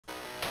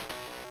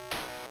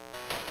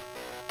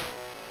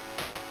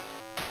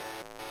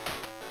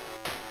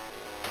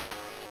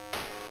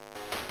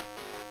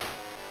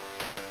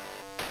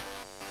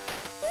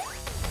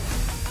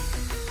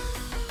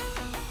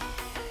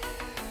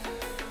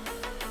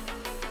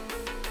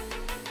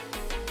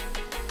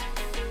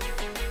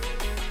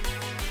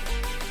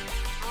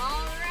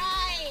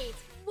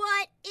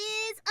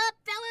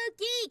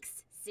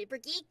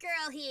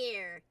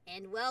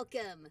and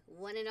welcome,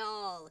 one and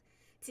all,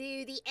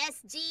 to the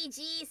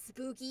SGG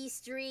Spooky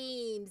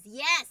Streams.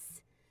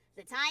 Yes,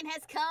 the time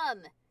has come.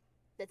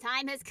 The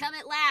time has come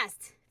at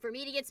last for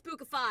me to get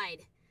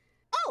spookified.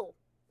 Oh,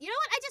 you know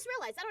what? I just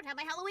realized I don't have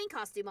my Halloween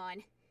costume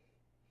on.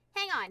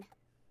 Hang on.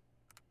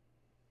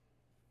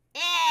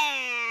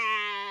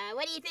 Yeah,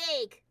 what do you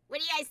think? What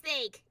do you guys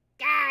think?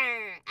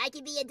 Grr, I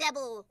could be a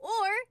devil.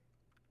 Or,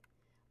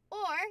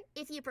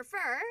 if you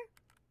prefer,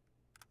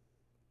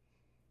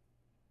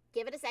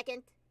 give it a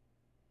second.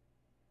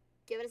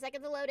 Give it a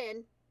second to load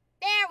in.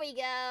 There we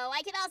go.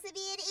 I can also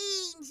be an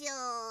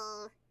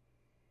angel.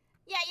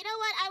 Yeah, you know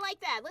what? I like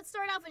that. Let's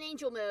start off in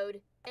angel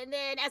mode. And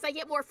then as I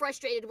get more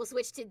frustrated, we'll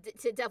switch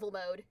to devil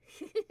mode.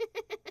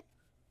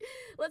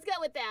 Let's go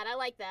with that. I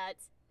like that.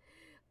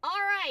 All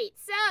right.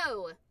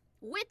 So,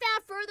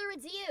 without further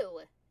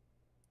ado,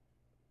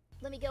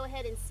 let me go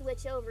ahead and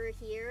switch over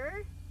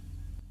here.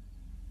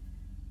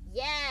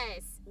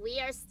 Yes, we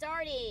are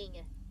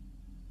starting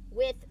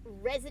with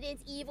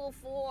Resident Evil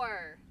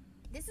 4.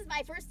 This is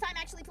my first time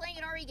actually playing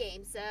an RE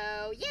game, so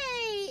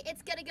yay!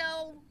 It's gonna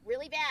go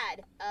really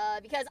bad,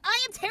 because I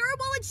am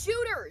terrible at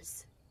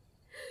shooters!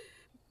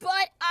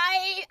 But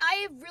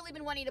I've really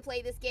been wanting to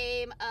play this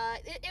game.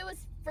 It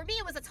was, for me,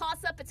 it was a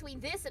toss-up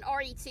between this and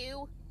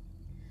RE2,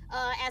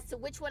 as to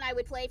which one I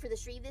would play for the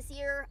stream this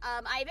year.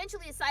 I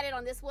eventually decided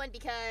on this one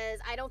because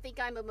I don't think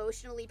I'm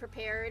emotionally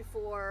prepared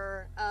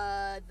for,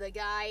 the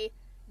guy,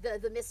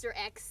 the Mr.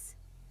 X.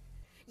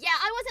 Yeah,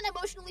 I wasn't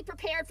emotionally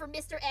prepared for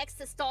Mr. X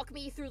to stalk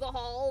me through the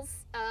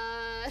halls. So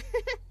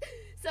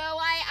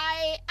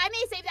I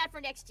may save that for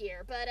next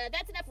year, but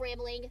that's enough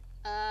rambling.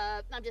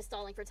 I'm just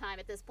stalling for time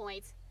at this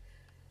point.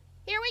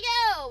 Here we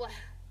go!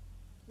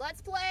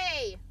 Let's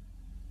play!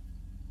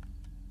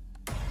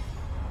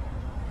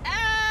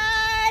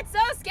 Ah, it's so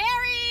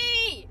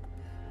scary!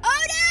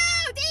 Oh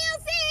no!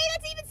 DLC!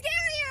 That's even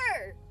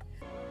scarier!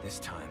 This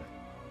time,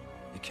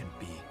 it can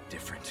be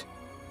different.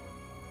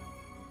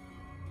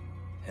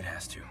 It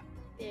has to.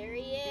 There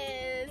he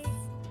is.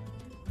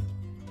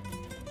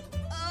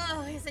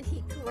 Oh, isn't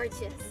he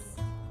gorgeous?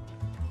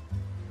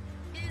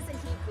 Isn't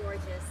he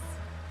gorgeous?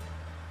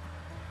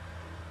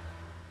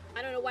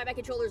 I don't know why my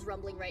controller's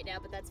rumbling right now,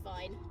 but that's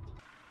fine.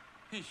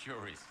 He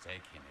sure is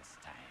taking his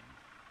time.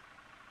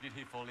 Did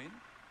he fall in?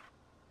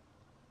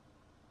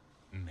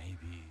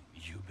 Maybe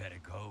you better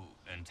go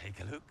and take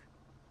a look.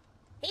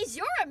 He's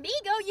your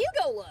amigo, you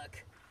go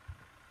look.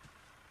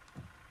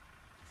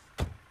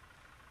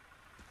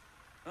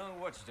 Oh,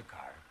 watch the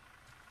car.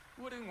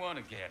 Wouldn't want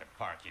to get a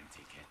parking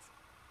ticket.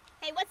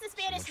 Hey, what's the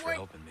Spanish word?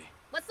 Helping me.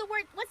 What's the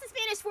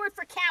Spanish word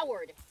for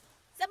coward?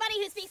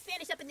 Somebody who speaks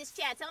Spanish up in this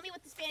chat, tell me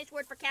what the Spanish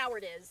word for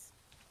coward is.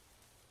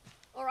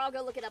 Or I'll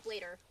go look it up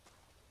later.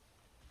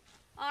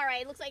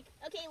 Alright, looks like...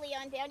 Okay,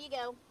 Leon, down you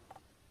go.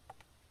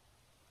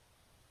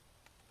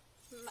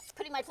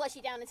 Putting my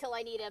plushie down until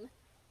I need him.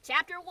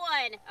 Chapter 1.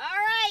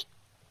 Alright!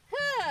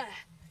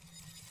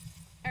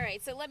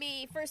 Alright, so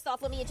first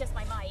off, let me adjust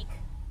my mic.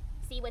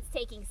 See what's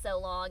taking so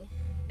long.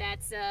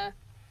 That's,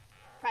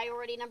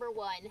 priority number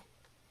 1.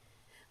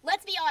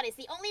 Let's be honest,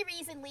 the only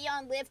reason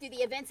Leon lived through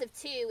the events of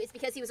 2 is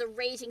because he was a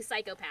raging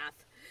psychopath.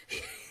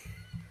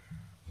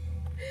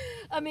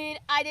 I mean,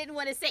 I didn't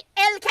want to say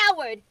el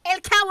coward, el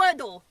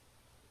cobardo.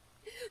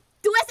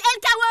 Tú es el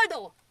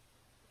cobardo.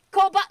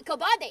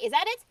 Cobarde, is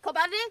that it?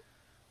 Cobarde?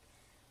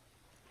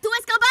 Tú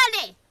es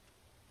cobarde.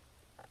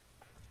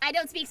 I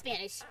don't speak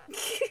Spanish.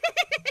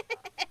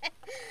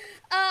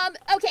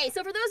 Okay,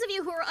 so for those of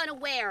you who are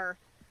unaware,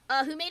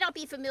 who may not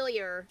be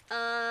familiar,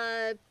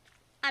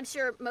 I'm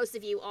sure most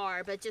of you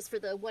are, but just for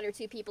the 1 or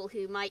 2 people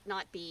who might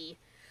not be.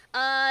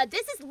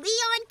 This is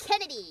Leon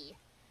Kennedy.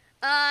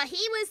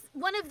 He was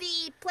one of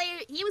the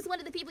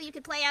people you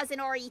could play as in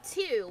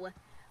RE2.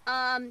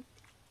 And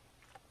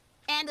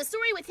the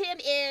story with him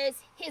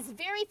is his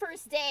very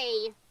first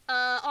day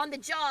on the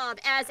job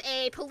as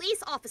a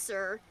police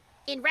officer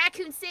in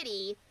Raccoon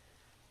City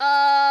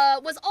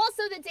was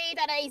also the day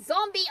that a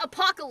zombie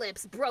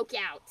apocalypse broke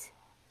out.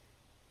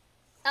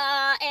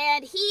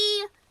 And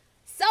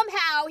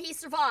somehow he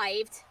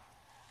survived,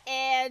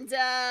 and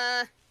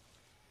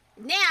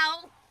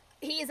now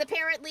he is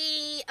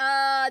apparently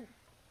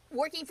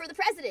working for the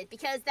president,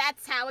 because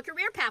that's how a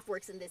career path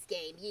works in this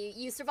game.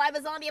 You survive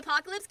a zombie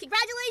apocalypse,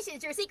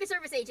 congratulations, you're a Secret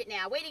Service agent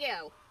now, way to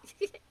go.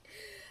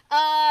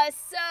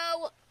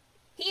 So,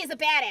 he is a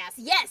badass.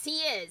 Yes, he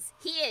is.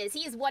 He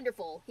is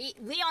wonderful.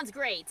 Leon's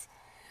great.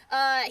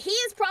 He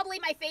is probably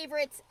my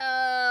favorite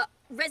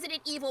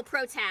Resident Evil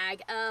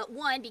protag.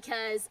 One,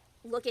 because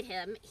look at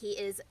him. He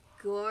is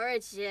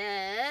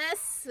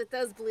gorgeous with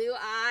those blue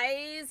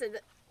eyes. And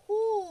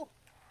ooh.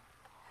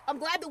 I'm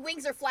glad the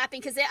wings are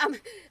flapping because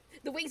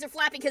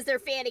they're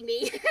fanning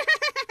me.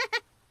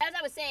 As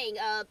I was saying,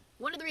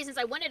 one of the reasons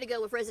I wanted to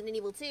go with Resident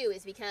Evil 2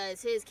 is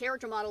because his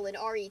character model in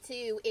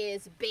RE2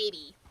 is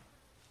Baby.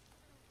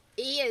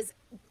 He is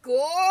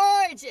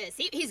gorgeous.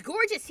 He's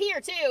gorgeous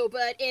here too,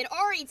 but in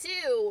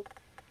RE2,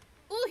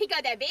 ooh, he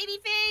got that baby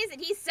face, and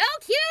he's so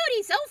cute.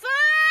 He's so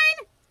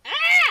fun.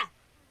 Ah!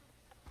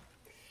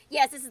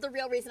 Yes, this is the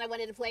real reason I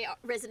wanted to play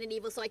Resident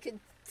Evil, so I could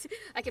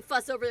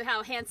fuss over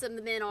how handsome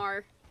the men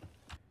are.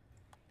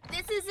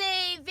 This is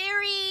a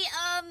very,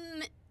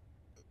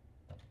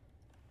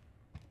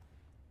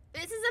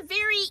 this is a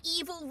very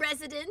evil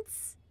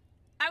residence.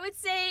 I would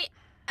say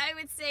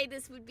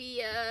this would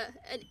be, I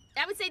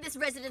would say this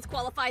residence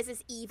qualifies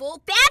as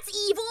evil. That's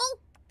evil!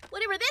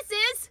 Whatever this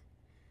is.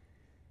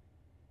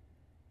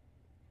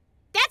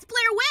 That's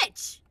Blair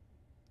Witch!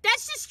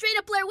 That's just straight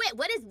up Blair Witch.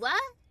 What is,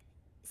 what?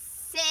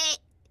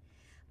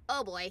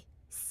 Oh boy.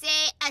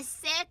 Se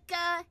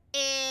acerca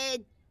el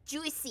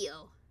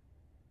juicio.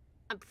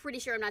 I'm pretty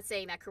sure I'm not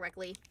saying that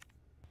correctly.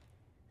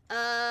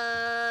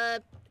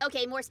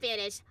 Okay, more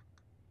Spanish.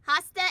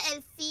 Hasta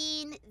el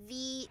fin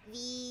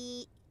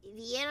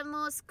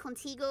viéramos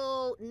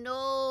contigo,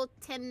 no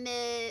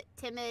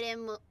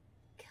temeremos.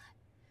 God,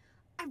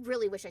 I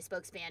really wish I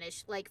spoke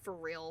Spanish, like for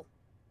real.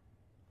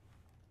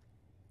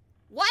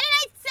 Why did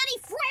I study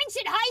French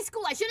in high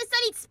school? I should have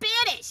studied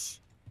Spanish.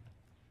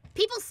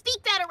 People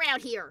speak that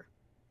around here.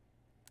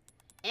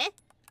 Eh?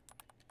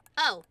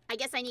 Oh, I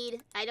guess I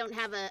need a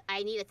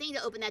thing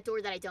to open that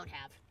door that I don't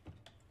have.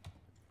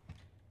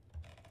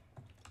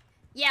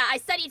 Yeah, I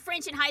studied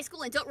French in high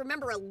school and don't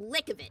remember a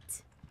lick of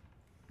it.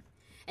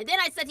 And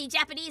then I studied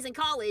Japanese in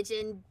college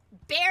and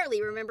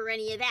barely remember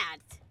any of that.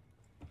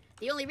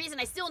 The only reason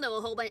I still know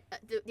a whole bunch,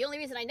 the only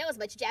reason I know as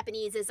much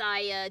Japanese as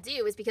I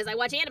do is because I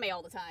watch anime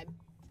all the time.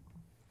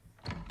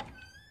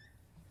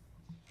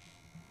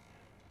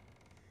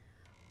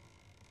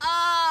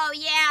 Oh,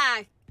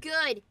 yeah.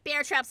 Good.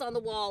 Bear traps on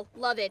the wall.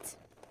 Love it.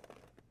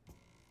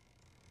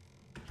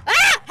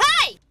 Ah!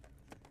 Hi!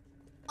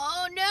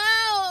 Oh,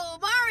 no!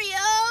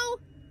 Mario!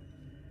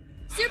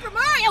 Super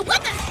Mario!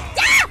 What the?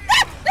 Ah!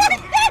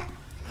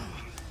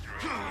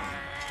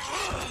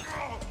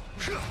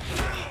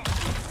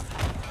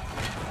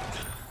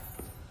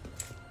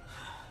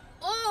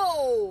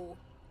 Oh!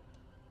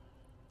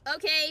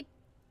 Okay.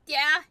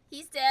 Yeah,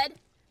 he's dead.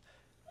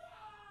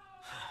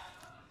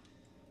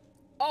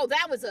 Oh,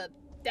 that was a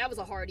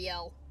hard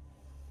yell.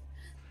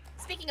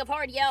 Speaking of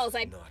hard yells,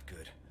 Not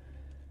good.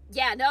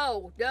 Yeah,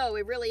 no,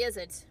 it really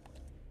isn't.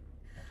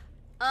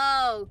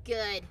 Oh,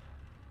 good.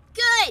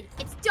 Good!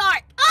 It's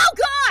dark! Oh,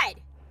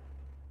 God!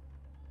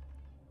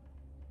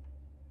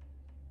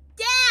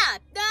 Yeah!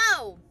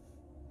 No!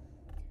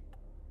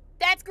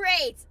 That's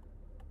great!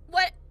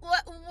 What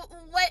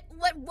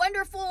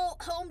wonderful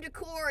home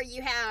decor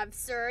you have,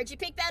 sir. Did you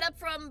pick that up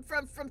from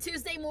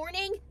Tuesday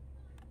morning?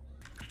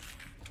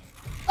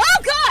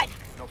 Oh, God!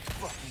 No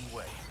fucking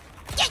way.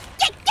 No!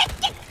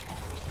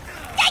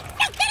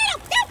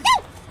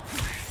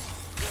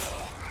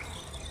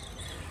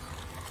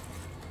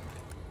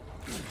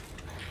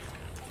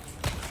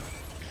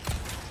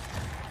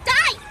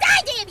 Die,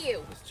 damn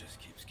you! This just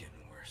keeps getting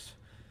worse.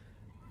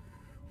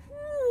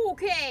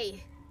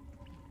 Okay.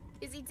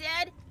 Is he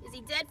dead? Is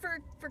he dead for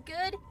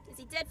good? Is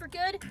he dead for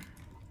good?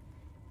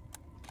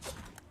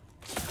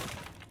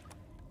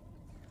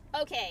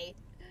 Okay.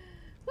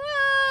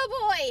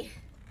 Oh, boy.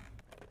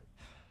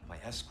 My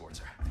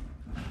escorts are...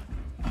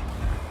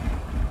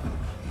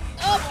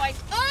 Oh, boy.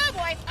 Oh,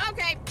 boy.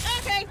 Okay.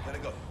 Okay. Gotta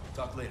go.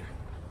 Talk later.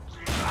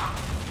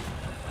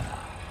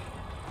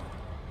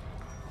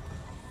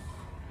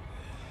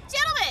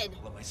 Gentlemen!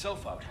 Let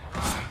myself out.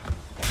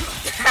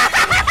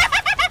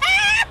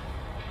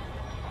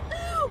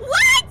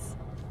 What?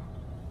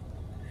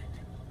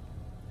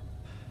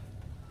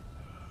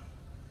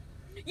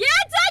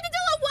 Yeah, time to do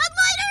a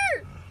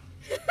one-liner!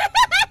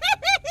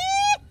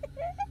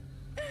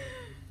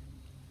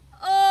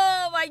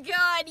 Oh my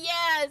God,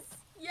 yes!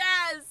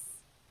 Yes!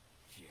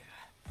 Yeah.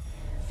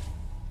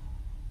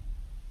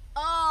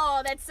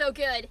 Oh, that's so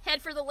good.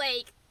 Head for the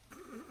lake.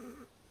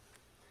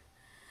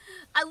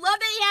 I love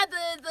that he had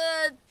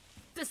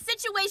the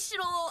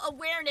situational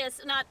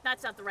awareness.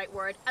 That's not the right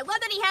word. I love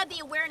that he had the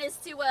awareness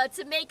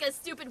to make a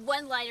stupid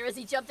one-liner as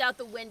he jumped out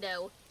the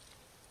window.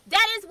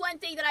 That is one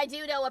thing that I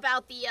do know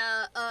about the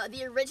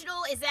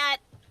original, is that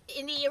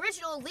in the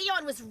original,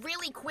 Leon was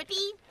really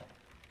quippy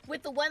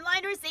with the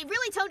one-liners. They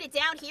really toned it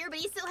down here, but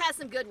he still has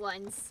some good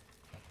ones,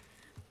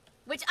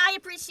 which I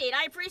appreciate.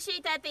 I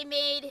appreciate that they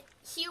made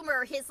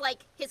humor his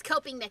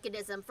coping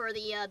mechanism for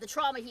the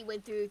trauma he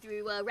went through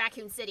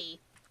Raccoon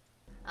City.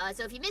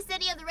 So if you missed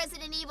any of the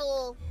Resident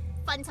Evil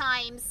fun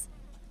times,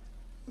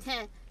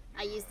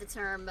 I use the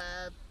term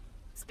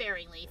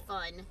sparingly,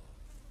 fun.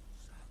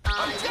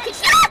 You can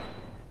shut up!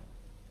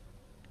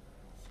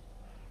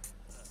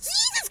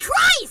 Jesus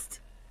Christ!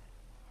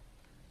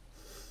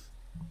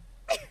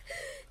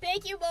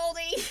 Thank you,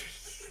 Moldy.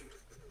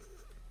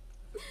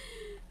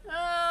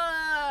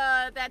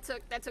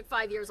 That took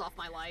 5 years off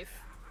my life.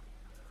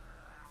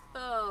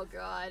 Oh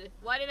God,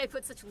 why did I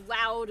put such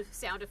loud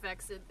sound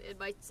effects in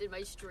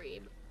my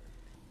stream?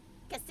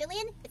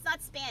 Castilian? It's not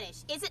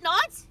Spanish. Is it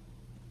not?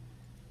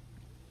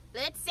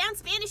 It sounds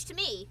Spanish to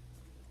me.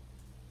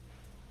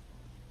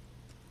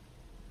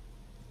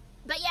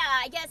 But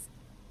yeah, I guess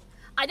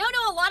I don't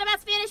know a lot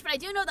about Spanish, but I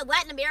do know that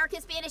Latin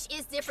American Spanish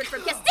is different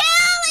from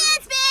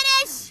Castilian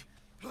Spanish.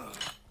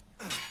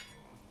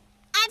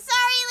 I'm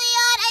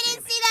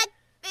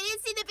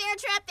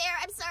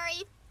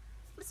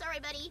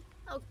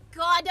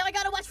God, now I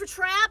gotta watch for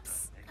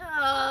traps?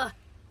 Ugh.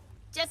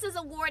 Just as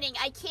a warning,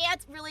 I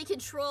can't really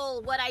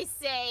control what I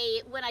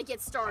say when I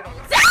get startled.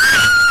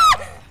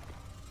 Ah!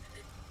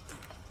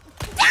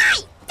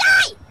 Die!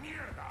 Die!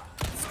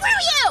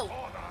 Screw you!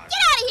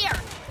 Get out of here!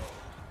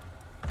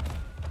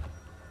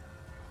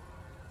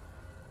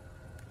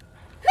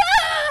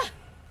 Ah!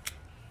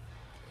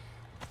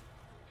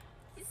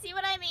 You see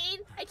what I mean?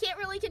 I can't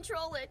really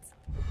control it.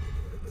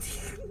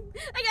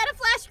 I got a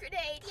flash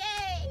grenade!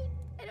 Yay!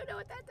 I don't know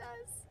what that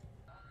does.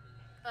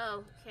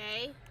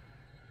 Okay.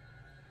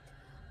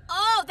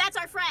 Oh, that's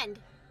our friend.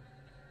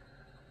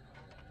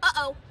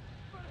 Uh-oh.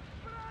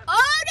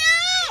 Oh,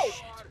 no!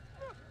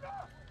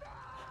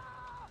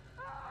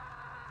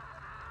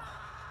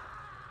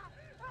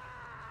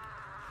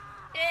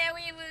 Yeah,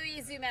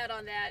 we zoom out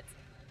on that.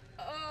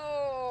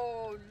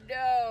 Oh,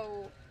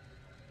 no.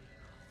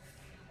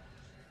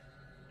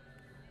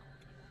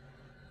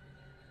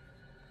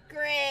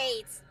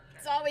 Great.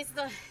 It's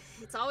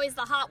always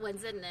the hot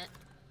ones, isn't it?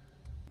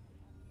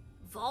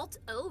 Vault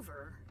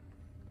over.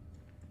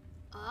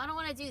 Oh, I don't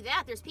want to do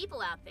that. There's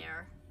people out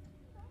there.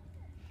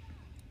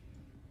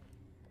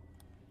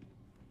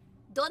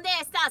 ¿Dónde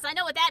estás? I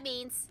know what that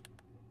means.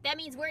 That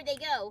means where'd they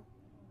go?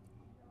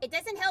 It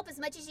doesn't help as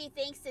much as you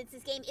think since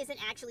this game isn't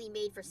actually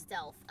made for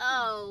stealth.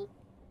 Oh.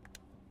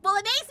 Well,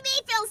 it makes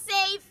me feel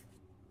safe.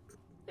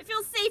 I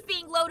feel safe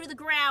being low to the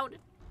ground.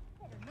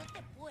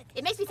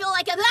 It makes me feel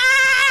like a...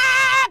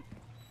 Ah!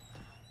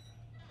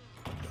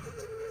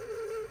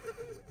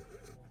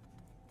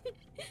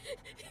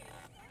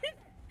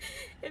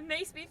 It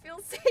makes me feel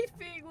safe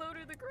being low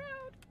to the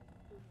ground.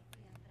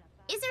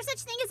 Is there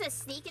such thing as a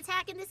sneak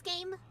attack in this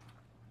game?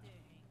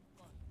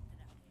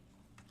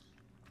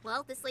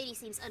 Well, this lady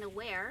seems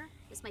unaware.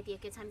 This might be a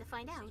good time to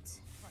find out.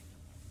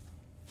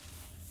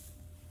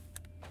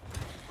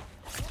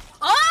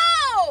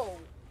 Oh!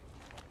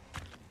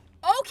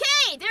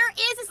 Okay, there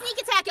is a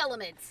sneak attack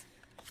element.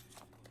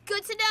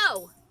 Good to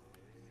know.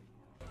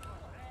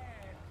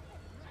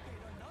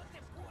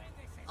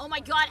 Oh my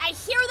god, I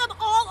hear them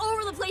all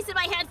over the place in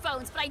my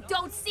headphones, but I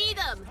don't see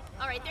them.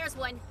 All right, there's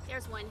one.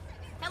 There's one.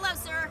 Hello,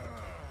 sir.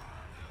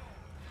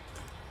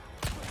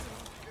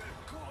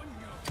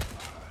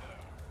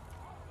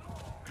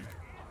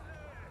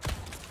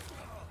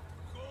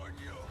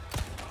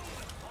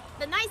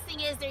 The nice thing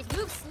is, they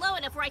move slow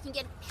enough where I can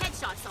get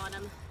headshots on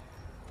them.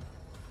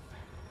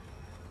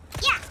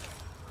 Yeah!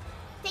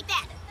 Take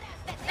that!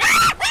 No!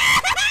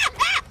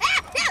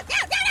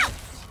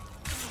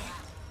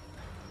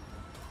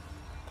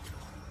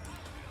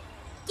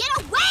 Get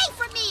away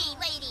from me,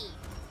 lady!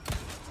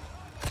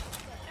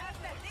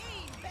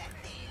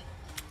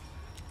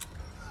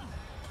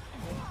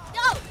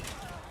 No!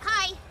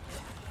 Hi!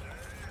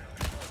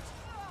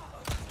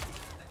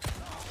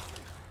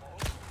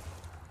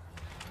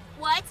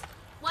 What?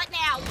 What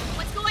now?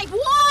 What's going?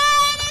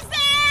 What is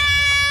that?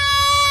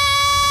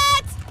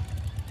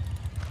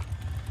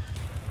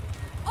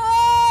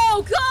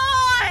 Oh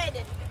God!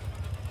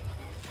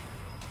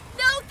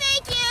 No,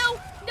 thank you.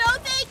 No,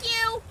 thank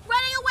you.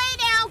 Running away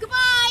now.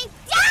 Goodbye.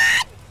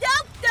 Ah!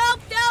 Nope,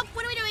 nope, nope.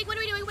 What are we doing? What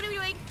are we doing? What are we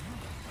doing?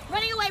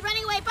 Running away.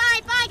 Running away.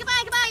 Bye, bye,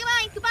 goodbye, goodbye,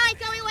 goodbye, goodbye.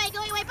 Going away.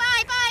 Going away.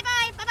 Bye, bye,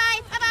 bye, bye, bye,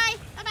 bye, bye,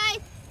 bye, bye.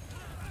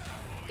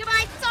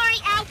 Goodbye. Sorry.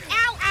 Ow,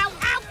 ow, ow,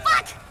 ow.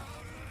 Fuck.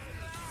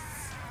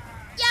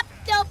 Yep,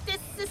 nope,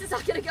 this is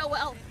not gonna go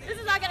well. This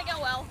is not gonna go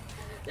well.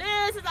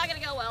 This is not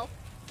gonna go well.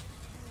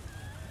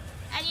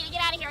 I need to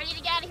get out of here, I need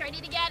to get out of here, I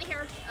need to get out of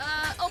here.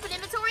 Open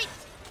inventory.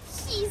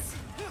 Jeez.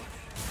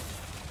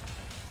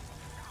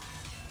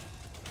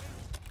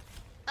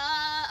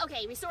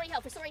 Okay, restoring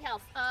health, restoring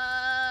health.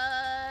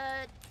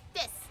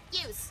 This,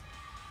 use.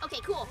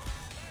 Okay, cool.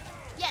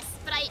 Yes,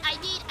 but I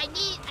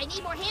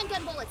need more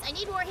handgun bullets. I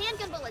need more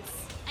handgun bullets.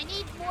 I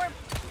need more...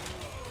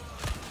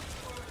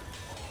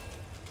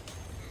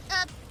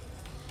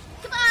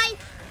 Goodbye!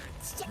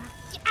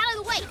 Get out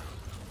of the way!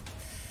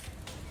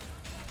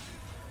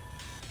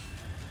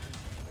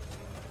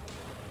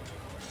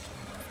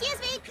 Excuse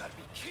me! You gotta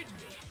be kidding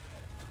me!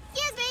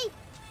 Excuse me!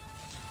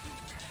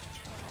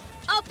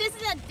 Oh, this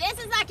is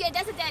not good.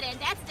 That's a dead end.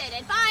 That's a dead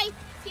end. Bye!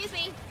 Excuse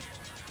me.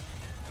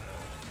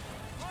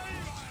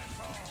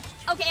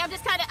 Okay, I'm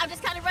just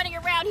kinda running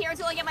around here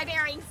until I get my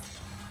bearings.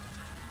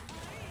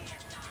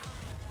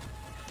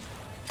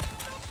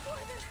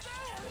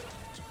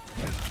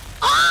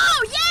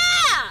 Oh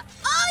yeah!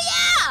 Oh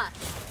yeah!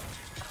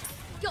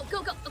 Go,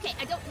 go, go. Okay,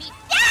 I don't need...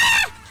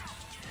 Ah!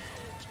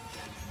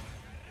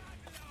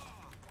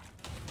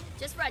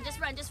 Just run, just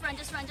run, just run,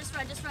 just run, just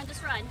run, just run,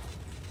 just run.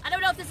 I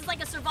don't know if this is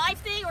like a survive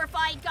thing or if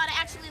I gotta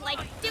actually like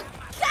do...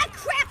 Ah,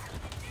 crap!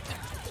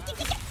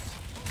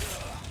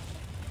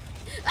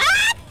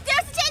 Ah!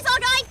 There's the chainsaw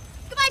guy!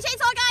 Goodbye,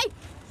 chainsaw guy!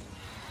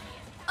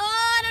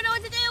 Oh, I don't know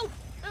what to do.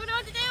 I don't know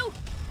what to do.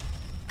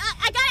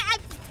 I got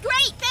it.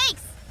 Great,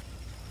 thanks.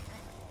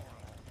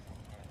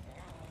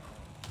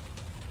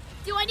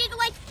 Do I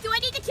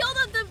need to kill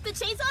the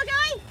chainsaw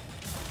guy?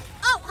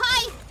 Oh,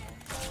 hi.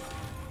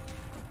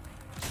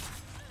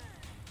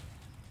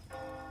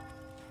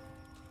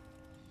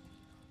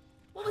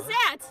 What was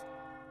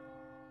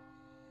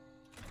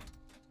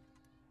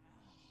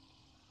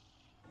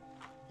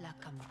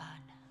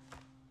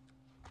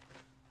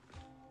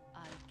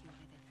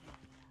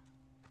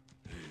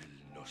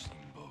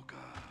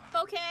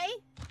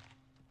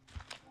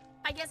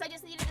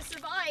needed to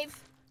survive.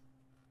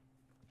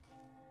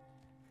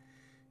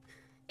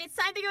 It's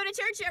time to go to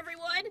church,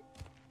 everyone.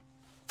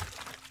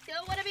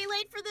 Don't want to be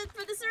late for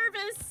the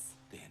service.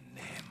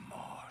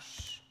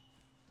 Tenemos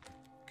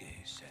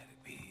que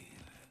servir.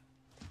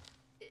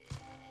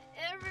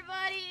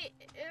 Everybody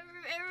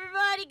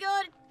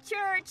go to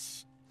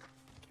church.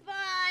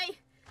 Goodbye.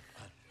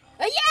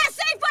 Yeah,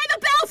 saved by the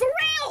bell, for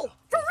real!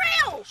 For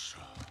real!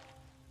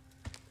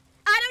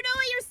 I don't know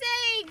what you're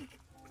saying.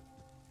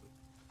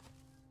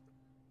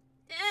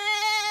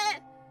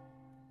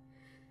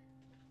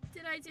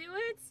 Did I do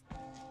it?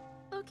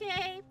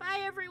 Okay, bye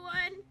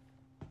everyone.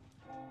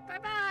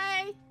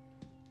 Bye-bye.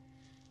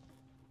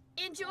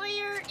 Enjoy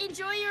your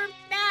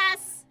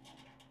mass.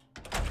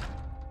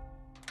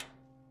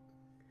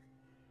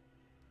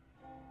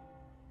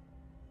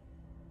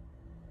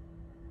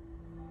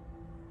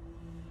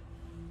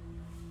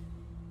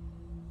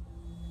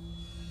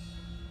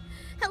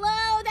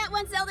 Hello, that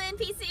one's Zelda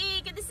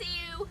NPC. Good to see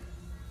you.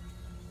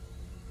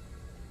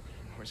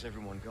 Where's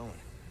everyone going?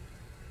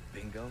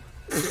 Bingo?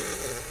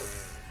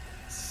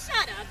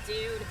 Shut up,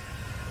 dude.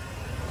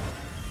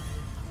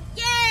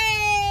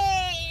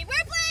 Yay!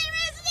 We're playing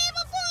Resident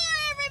Evil 4,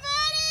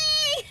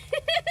 everybody!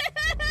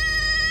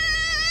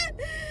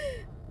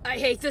 I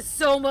hate this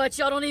so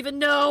much, I don't even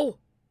know.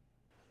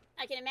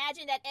 I can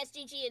imagine that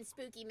SGG and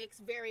Spooky mix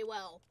very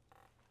well.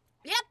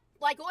 Yep,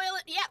 like oil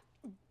and... Yep,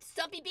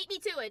 Stumpy beat me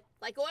to it.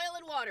 Like oil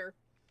and water.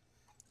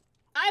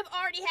 I've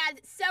already had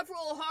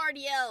several hard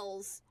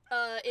yells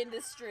in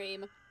this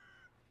stream.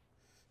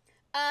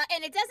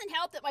 And it doesn't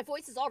help that my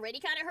voice is already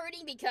kind of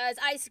hurting because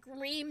I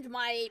screamed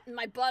my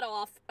butt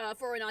off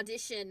for an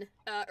audition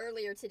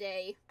earlier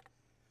today.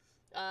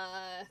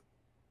 In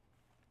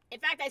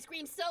fact, I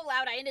screamed so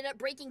loud I ended up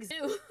breaking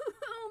Zoom.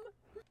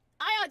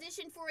 I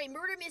auditioned for a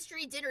murder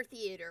mystery dinner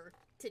theater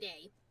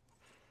today.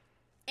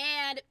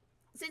 And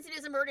since it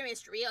is a murder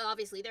mystery,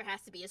 obviously there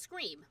has to be a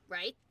scream,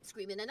 right?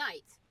 Scream in the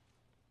night.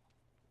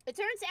 It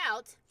turns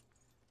out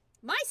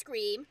my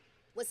scream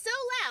was so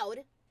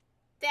loud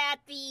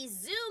that the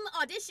Zoom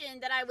audition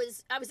that I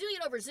was doing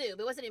it over Zoom.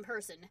 It wasn't in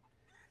person.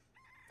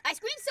 I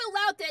screamed so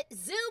loud that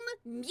Zoom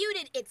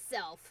muted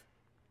itself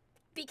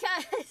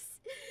because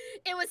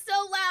it was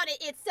so loud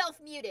it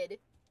self-muted.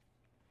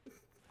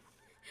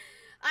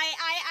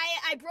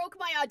 I broke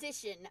my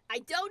audition. I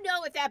don't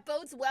know if that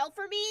bodes well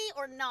for me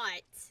or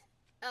not.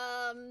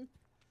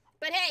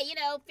 But hey, you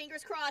know,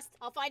 fingers crossed.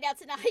 I'll find out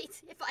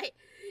tonight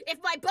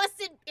if my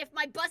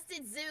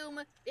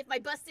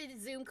busted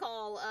Zoom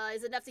call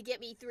is enough to get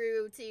me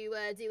through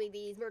to doing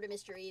these murder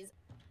mysteries.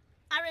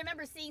 I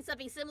remember seeing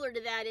something similar to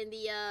that in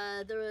the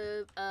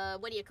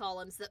what do you call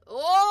them?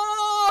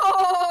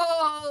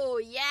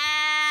 Oh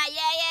yeah.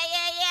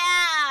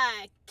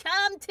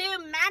 Come to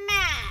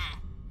mama.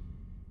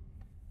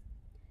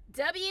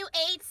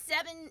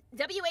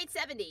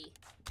 W870.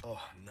 Oh,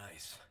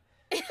 nice.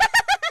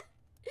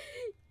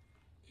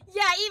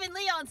 Yeah, even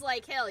Leon's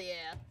like, hell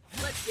yeah.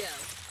 Let's go.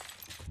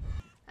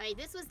 Alright,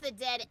 this was the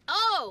dead...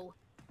 Oh!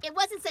 It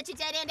wasn't such a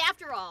dead end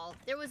after all.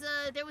 There was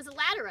a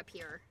ladder up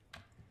here.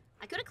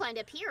 I could have climbed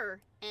up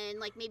here and,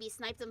 like, maybe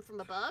sniped them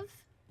from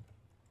above.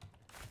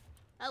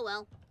 Oh,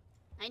 well.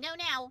 I know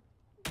now.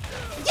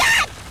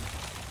 Yeah!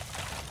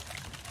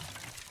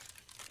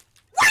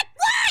 What?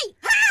 Why?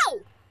 How?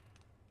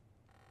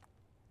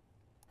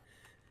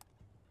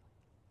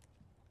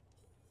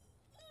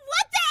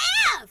 What the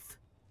F?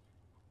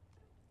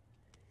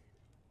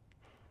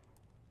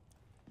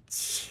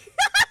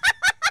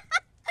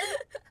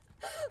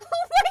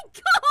 Oh my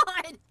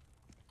god!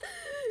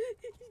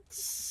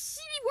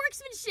 Shitty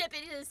workmanship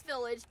in this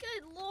village.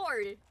 Good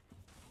lord.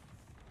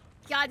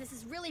 God, this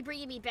is really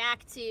bringing me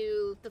back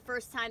to the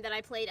first time that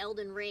I played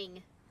Elden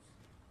Ring.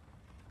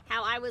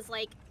 How I was,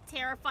 like,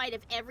 terrified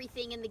of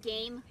everything in the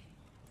game.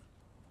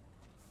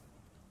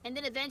 And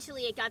then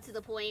eventually it got to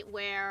the point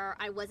where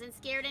I wasn't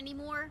scared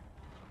anymore.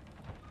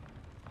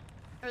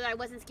 Or that I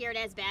wasn't scared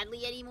as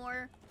badly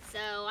anymore.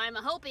 So I'm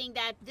hoping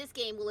that this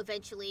game will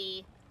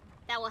eventually...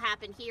 that will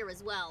happen here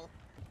as well.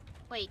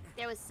 Wait,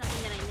 there was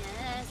something that I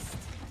missed.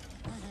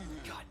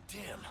 God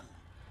damn.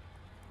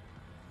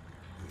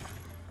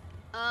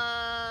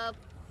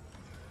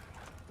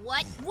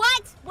 What?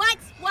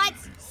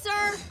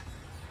 Sir?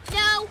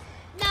 No!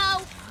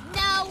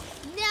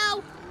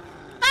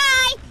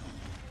 Bye!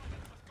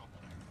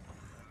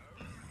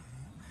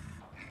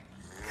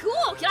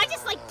 Cool, can I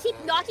just, like, keep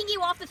knocking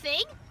you off the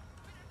thing?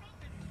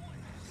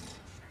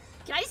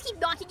 Can I just keep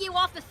knocking you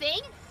off the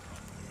thing?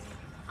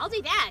 I'll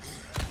do that.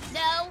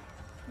 No.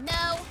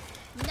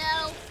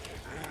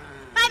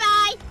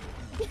 Bye-bye!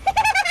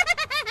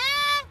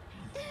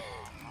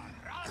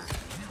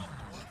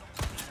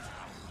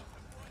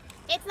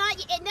 It's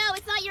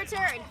not your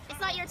turn. It's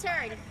not your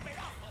turn.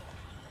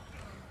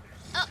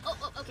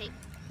 Oh, okay.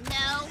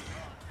 No.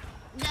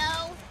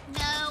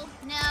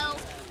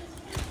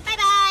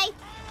 Bye-bye!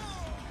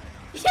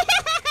 This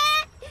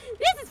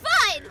is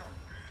fun!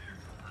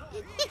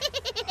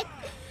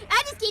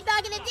 I just keep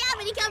knocking it down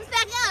when he comes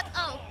back up.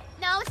 Oh,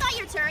 no, it's not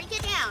your turn.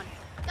 Get down.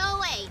 Go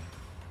away.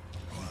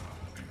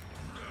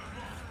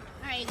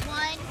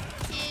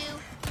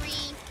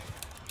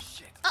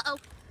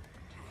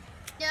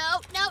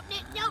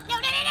 no,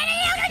 no, no, no,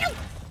 no, no, no!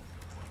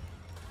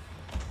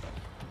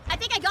 I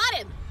think I got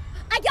him.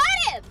 I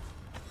got him!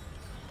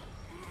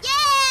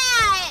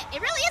 Yeah!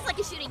 It really is like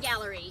a shooting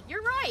gallery.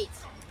 You're right.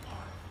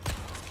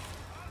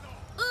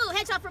 Ooh,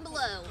 headshot from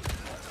below.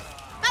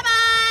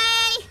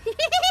 Bye-bye!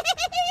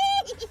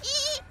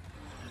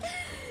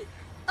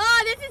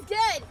 Oh, this is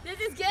good. This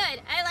is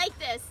good. I like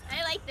this.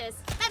 I like this.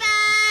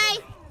 Bye-bye!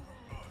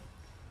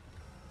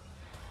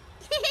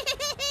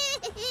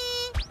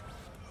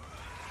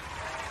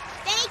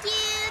 Thank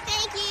you.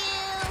 Thank you.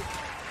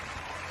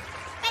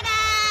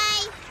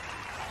 Bye-bye.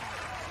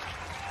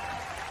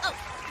 Oh,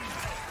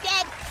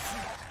 dead.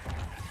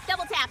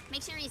 Double tap.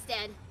 Make sure he's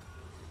dead.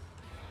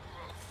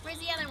 Where's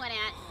the other one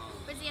at?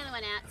 Where's the other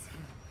one at?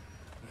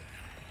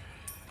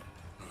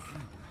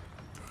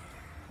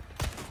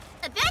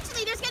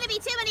 Eventually, there's gonna be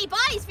too many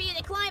bodies for you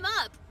to climb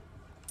up.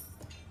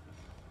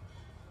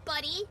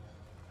 Buddy.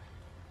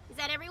 Is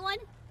that everyone?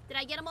 Did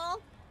I get them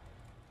all?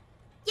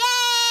 Yay!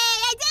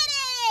 I did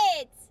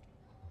it!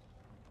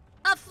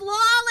 A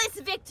flawless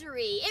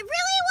victory. It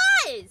really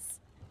was.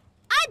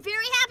 I'm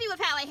very happy with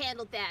how I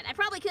handled that. I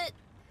probably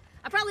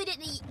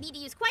didn't need to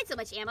use quite so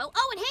much ammo.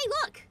 Oh, and hey,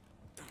 look.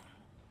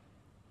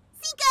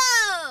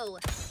 Cinco!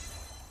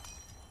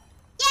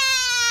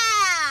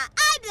 Yeah!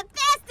 I'm the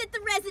best at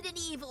the Resident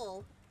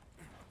Evil.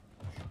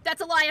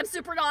 That's a lie, I'm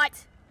super not.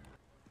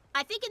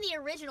 I think in the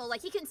original,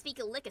 like, he couldn't speak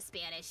a lick of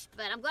Spanish,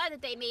 but I'm glad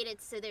that they made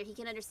it so that he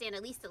can understand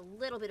at least a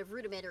little bit of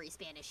rudimentary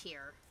Spanish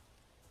here.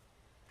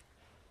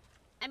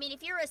 I mean,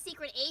 if you're a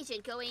secret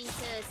agent going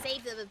to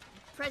save the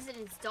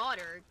president's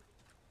daughter,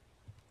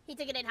 he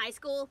took it in high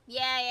school?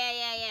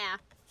 Yeah.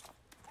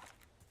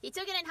 He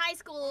took it in high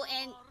school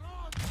and...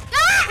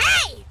 Ah,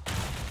 hey!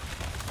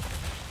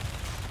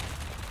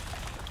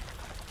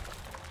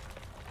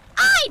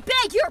 I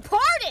beg your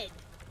pardon!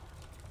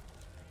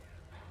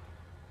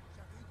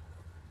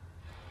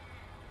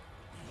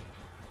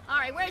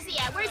 Alright, where's he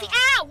at? Where's he?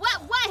 Ow!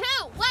 What?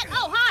 Who? What?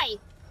 Oh, hi!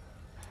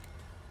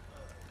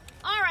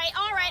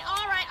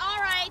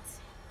 Alright.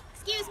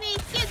 Excuse me.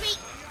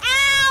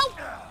 Ow!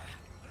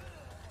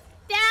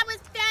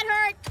 That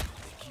hurt!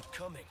 Keep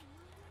coming.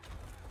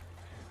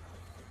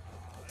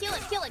 Kill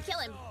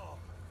him.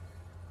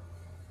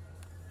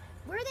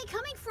 Where are they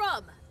coming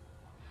from?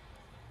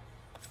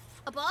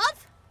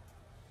 Above?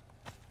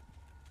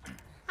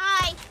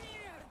 Hi.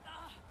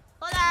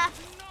 Hola.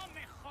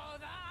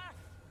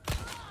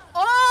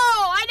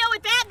 Oh, I know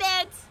what that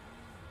meant.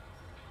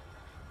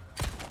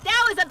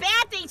 That was a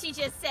bad thing she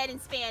just said in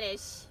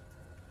Spanish.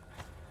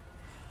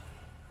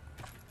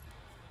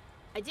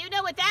 I do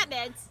know what that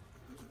meant.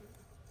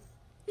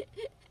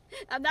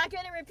 I'm not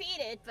going to repeat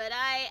it, but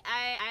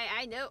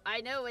I know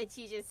what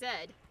she just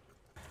said.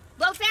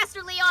 Load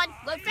faster, Leon!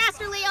 Load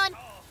faster, Leon!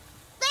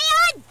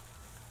 Leon!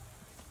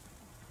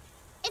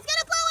 It's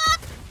gonna blow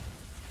up!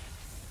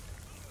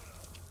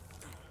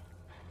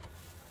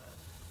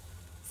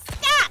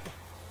 Stop!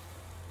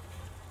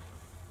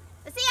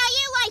 Let's see how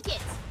you like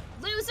it,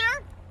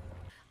 loser!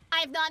 I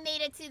have not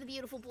made it to the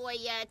beautiful boy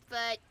yet,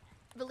 but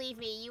believe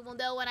me, you will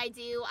know when I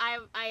do. I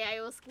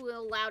will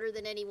squeal louder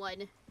than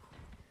anyone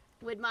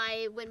when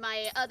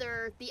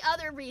the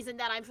other reason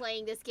that I'm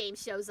playing this game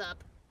shows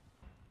up.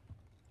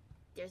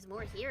 There's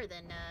more here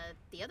than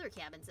the other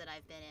cabins that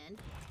I've been in.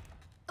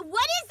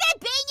 What is that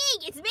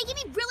banging? It's making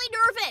me really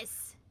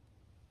nervous.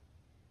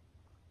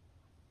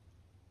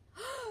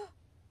 Oh,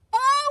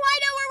 I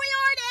know where we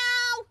are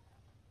now.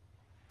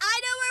 I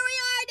know where we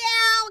are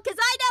now, because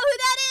I know who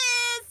that is.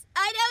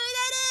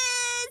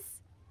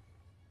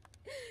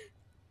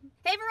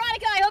 Hey,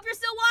 Veronica, I hope you're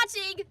still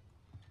watching.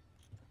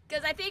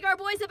 Because I think our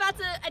boy's about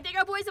to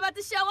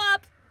show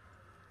up.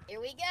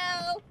 Here we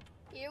go.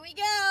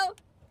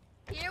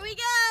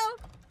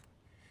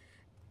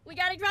 We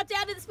gotta drop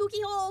down to the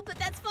spooky hole, but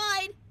that's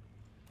fine.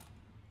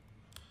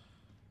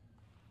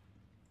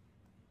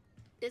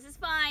 This is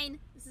fine.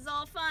 This is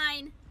all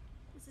fine.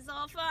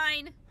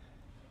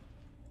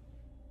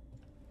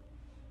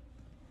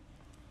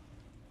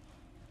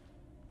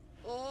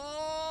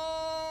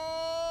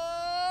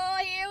 Oh,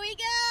 here we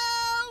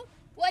go.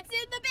 What's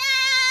in the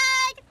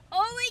bag?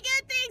 Only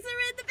good things are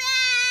in the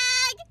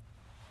bag.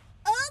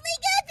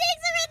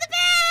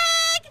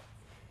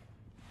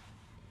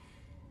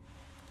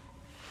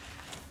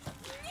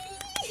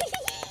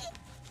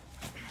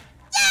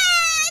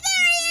 Yeah,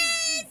 there he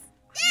is.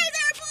 There's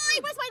our boy.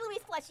 Where's my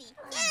Louis plushie?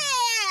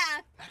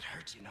 Yeah. That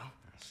hurts, you know.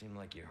 It seemed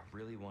like you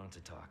really wanted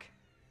to talk.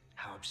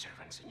 How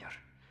observant, senor.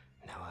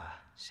 Now,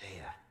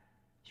 say,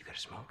 you got a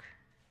smoke?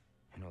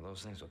 You know,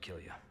 those things will kill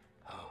you.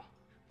 Oh,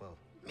 well,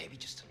 maybe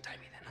just untie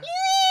me then, huh?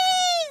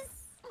 Yes!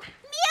 Mi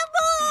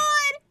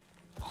amor!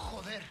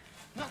 Joder,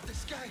 not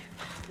this guy.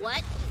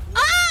 What?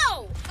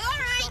 Oh!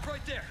 Alright! Stop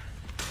right there.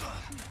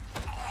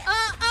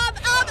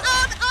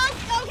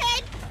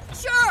 Okay.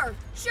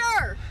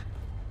 Sure.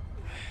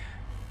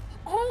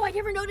 Oh, I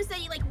never noticed that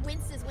he, like,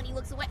 winces when he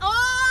looks away.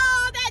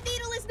 Oh, that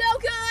needle is no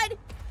good!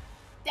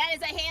 That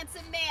is a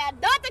handsome man.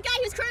 Not the guy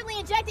who's currently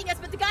injecting us,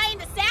 but the guy in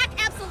the sack?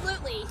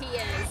 Absolutely, he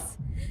is.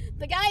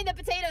 The guy in the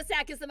potato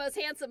sack is the most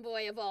handsome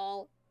boy of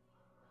all.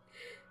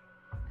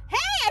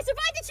 I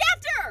survived the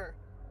chapter!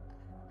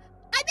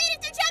 I made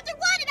it through chapter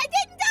 1 and I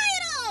didn't die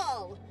at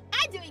all!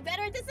 I'm doing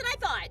better at this than I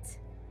thought.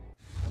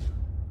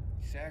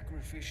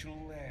 Sacrificial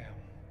lamb,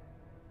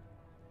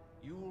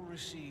 you will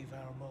receive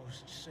our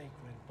most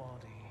sacred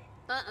body.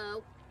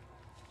 Uh-oh.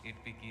 It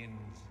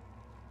begins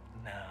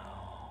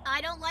now.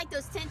 I don't like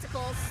those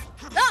tentacles.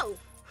 Oh!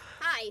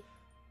 Hi.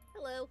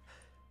 Hello.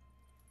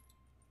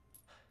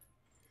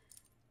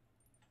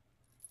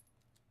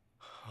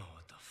 Oh,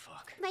 what the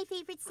fuck? My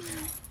favorite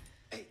scene.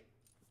 Hey,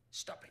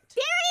 stop it.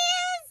 There he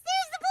is!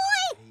 There's the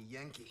boy! Hey,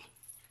 Yankee.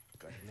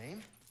 Got your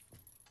name?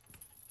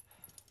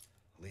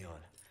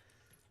 Leon.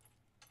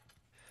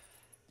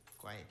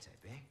 Quiet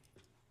type, eh?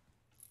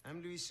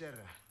 I'm Luis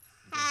Serra.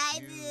 Hi,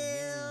 Guess you,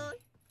 Lou. me,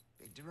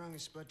 picked the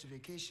wrongest spot to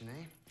vacation,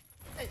 eh?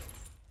 Hey,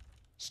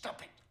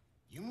 stop it.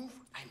 You move,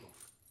 I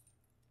move.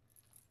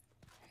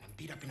 And I'm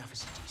beat up enough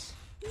as it is.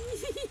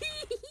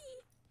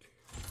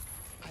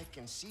 I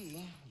can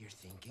see you're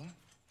thinking.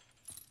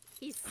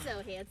 He's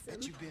so handsome.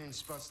 Bet you've been in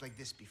spots like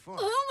this before.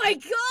 Oh my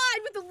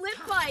god, with the lip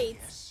bites!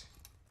 Yes.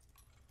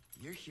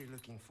 You're here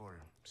looking for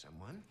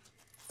someone?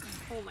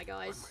 Oh my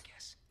gosh. One more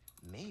guess.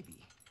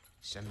 Maybe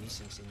some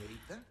missing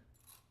señorita?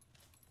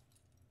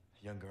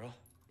 Young girl?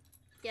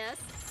 Yes.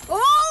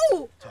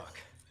 Oh! Talk.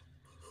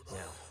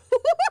 Now.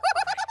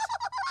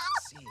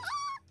 See,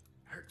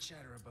 heard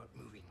chatter about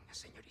moving a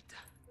señorita.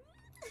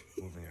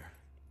 Moving her.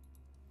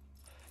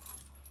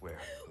 Where?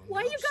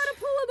 Why you gotta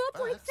pull him up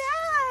like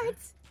that?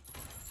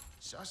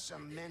 Saw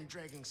some men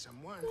dragging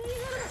someone. Why you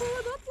gotta pull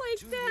him up like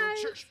to that?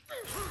 your church.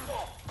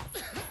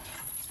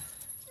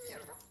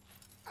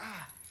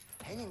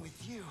 Hanging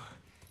with you.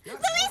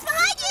 Louise,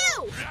 behind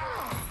you!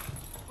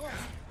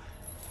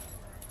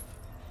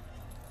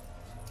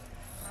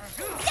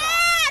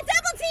 Yeah!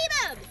 Double team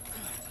him!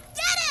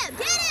 Get him!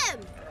 Get him!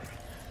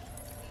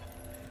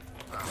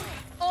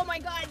 Oh my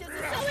god, this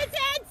is so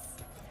intense!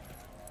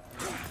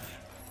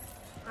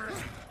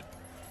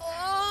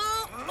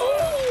 Oh!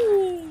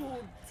 Ooh!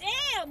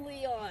 Damn,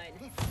 Leon!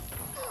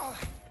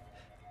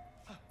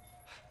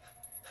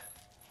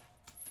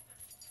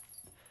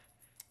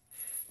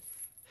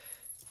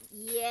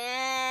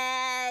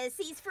 Yes,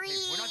 he's free.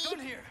 Hey, we're not done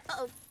here.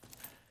 Uh-oh.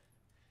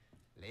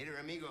 Later,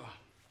 amigo.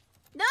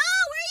 No,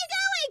 where are you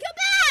going? Come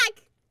back!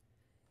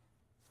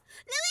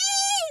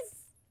 Luis!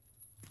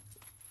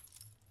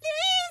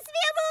 Luis,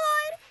 mi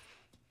amor!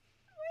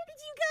 Where did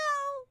you go?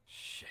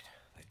 Shit,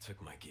 they took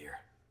my gear.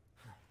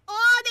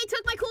 Oh, they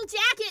took my cool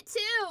jacket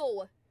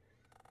too!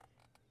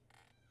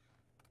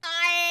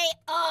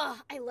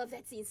 I love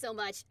that scene so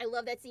much. I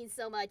love that scene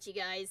so much, you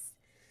guys.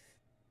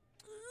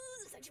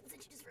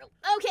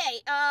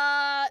 Okay,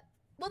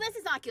 well this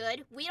is not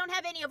good. We don't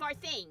have any of our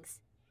things.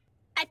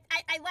 I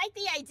like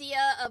the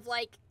idea of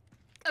like,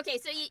 okay,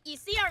 so you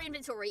see our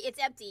inventory, it's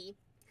empty.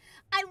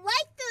 I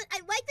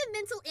like the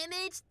mental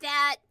image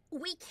that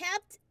we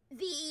kept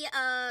the,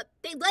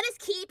 they let us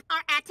keep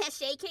our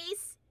attaché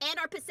case and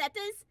our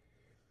pesetas,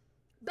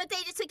 but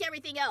they just took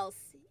everything else.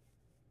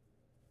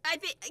 I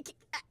think,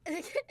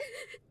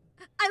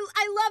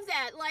 I love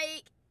that,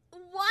 like,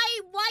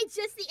 why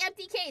just the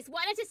empty case?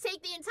 Why not just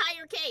take the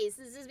entire case?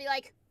 It's just be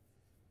like,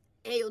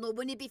 hey, you know,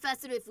 wouldn't it be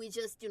faster if we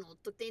just, you know,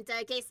 took the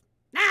entire case?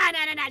 Nah,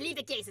 leave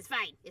the case, it's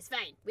fine. It's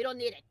fine. We don't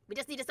need it. We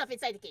just need the stuff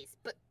inside the case.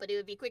 But it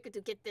would be quicker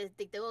to get the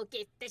whole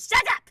case.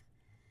 Shut up!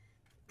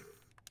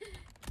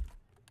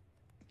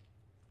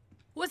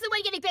 What's the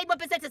one getting paid more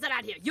pesetas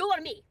around here? You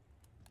or me?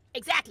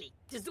 Exactly.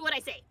 Just do what I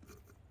say.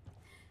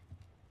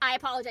 I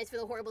apologize for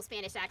the horrible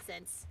Spanish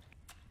accents.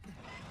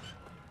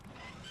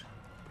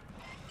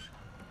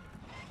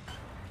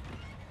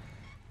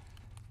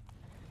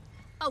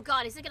 Oh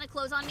god, is it gonna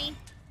close on me?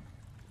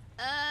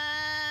 No!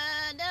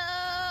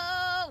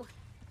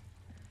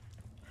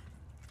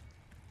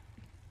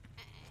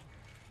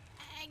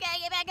 I gotta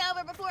get back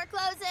over before it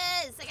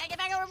closes! I gotta get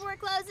back over before it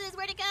closes!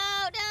 Where'd it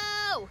go?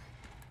 No!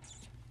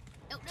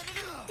 No.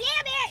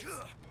 Damn it!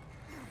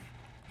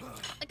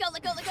 Let go!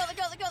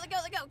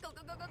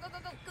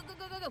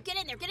 Go! Get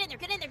in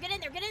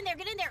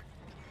there!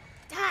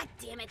 God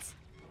damn it.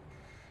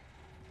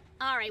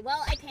 Alright,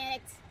 well, I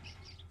panicked.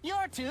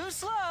 You're too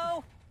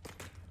slow!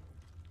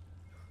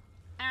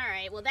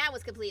 Alright, well that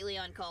was completely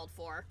uncalled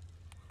for.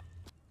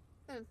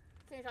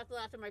 Finish off the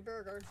last of my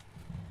burger.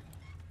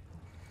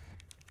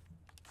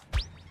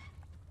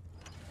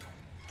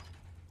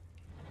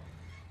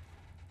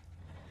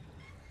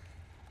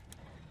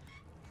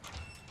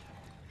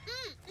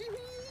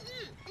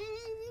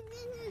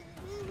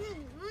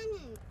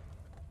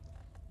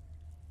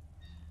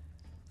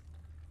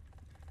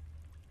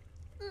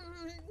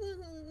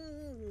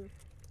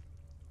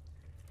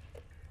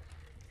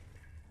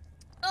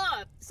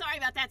 Oh, sorry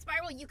about that,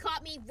 Spiral. You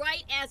caught me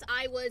right as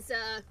I was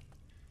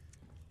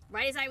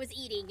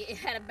eating. It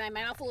had my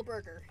mouth full of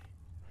burger.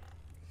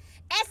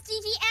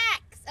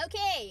 SGGX!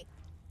 Okay.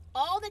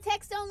 All the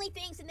text-only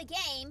things in the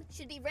game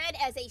should be read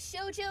as a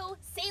shoujo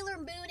Sailor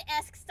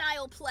Moon-esque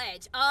style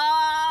pledge.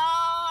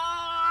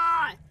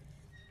 Ah!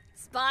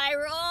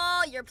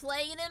 Spiral, you're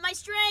playing in my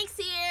strengths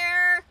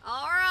here.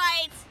 All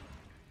right.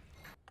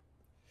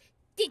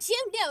 Did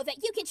you know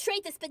that you can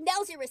trade the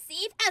spinels you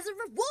receive as a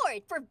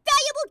reward for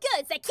valuable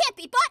goods that can't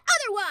be bought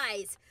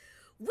otherwise?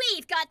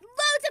 We've got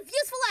loads of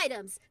useful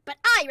items, but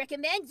I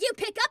recommend you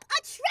pick up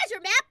a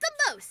treasure map the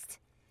most.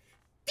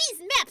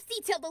 These maps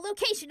detail the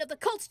location of the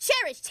cult's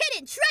cherished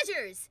hidden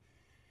treasures.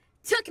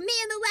 Took me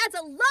and the lads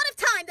a lot of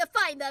time to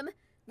find them.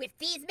 With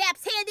these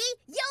maps handy,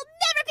 you'll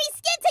never be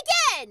skint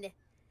again!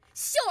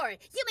 Sure,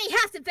 you may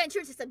have to venture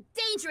into some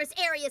dangerous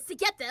areas to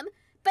get them,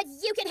 but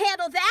you can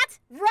handle that,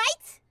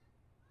 right?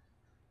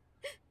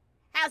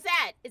 How's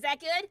that? Is that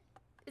good?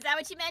 Is that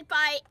what you meant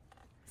by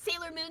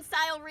Sailor Moon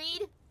style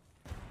read?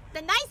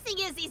 The nice thing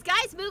is these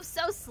guys move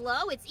so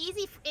slow, it's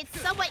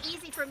somewhat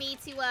easy for me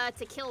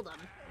to kill them.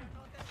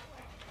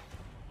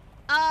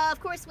 Of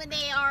course when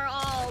they are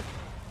all...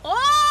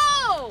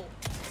 Oh!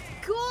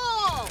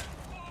 Cool!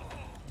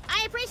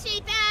 I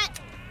appreciate that!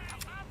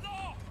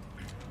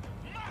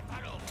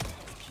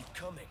 Keep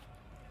coming.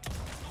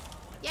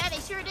 Yeah, they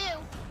sure do.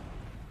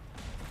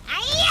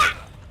 Ay-ya!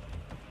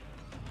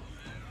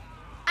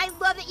 I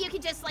love that you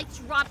can just, like,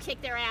 drop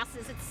kick their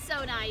asses. It's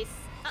so nice.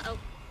 Uh-oh.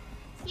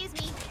 Excuse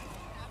me.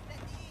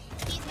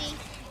 Excuse me.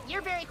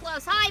 You're very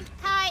close. Hi.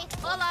 Hi.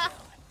 Hola.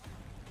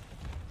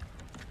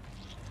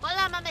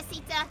 Hola,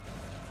 mamacita.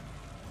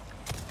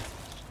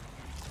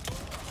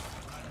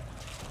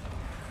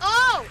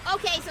 Oh!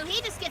 Okay, so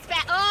he just gets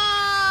back.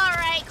 Oh,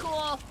 alright,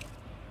 cool.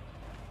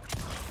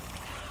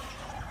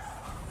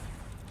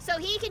 So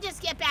he can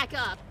just get back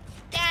up.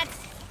 That's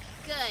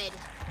good.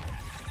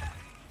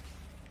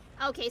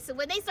 Okay, so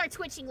when they start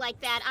twitching like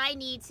that, I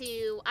need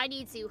to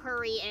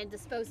hurry and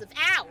dispose of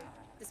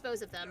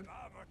them.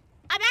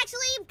 I'm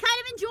actually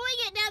kind of enjoying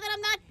it now that I'm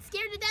not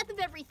scared to death of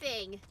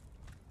everything.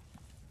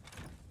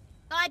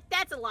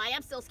 That's a lie.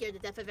 I'm still scared to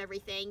death of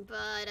everything,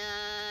 but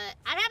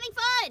I'm having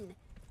fun.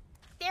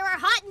 There are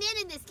hot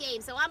men in this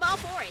game, so I'm all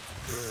for it.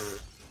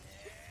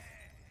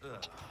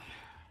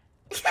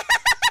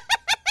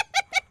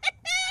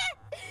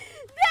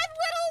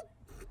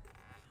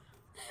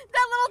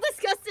 That little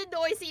disgusted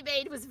noise he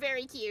made was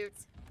very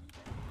cute.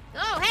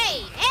 Oh,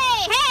 hey!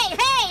 Hey, hey,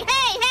 hey, hey,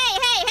 hey, hey, hey,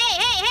 hey, hey,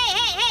 hey,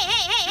 hey, hey,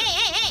 hey, hey,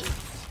 hey, hey!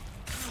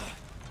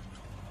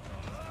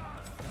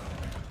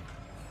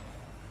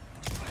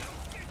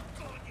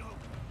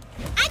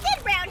 I did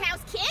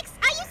roundhouse kicks!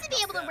 I used to be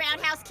able to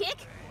roundhouse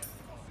kick.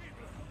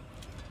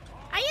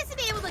 I used to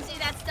be able to do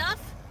that stuff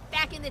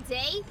back in the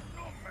day.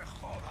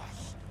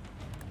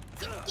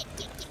 Get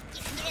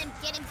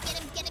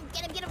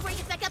him, bring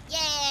it back up.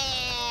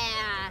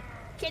 Yeah!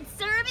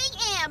 Conserving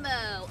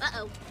ammo.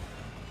 Uh-oh.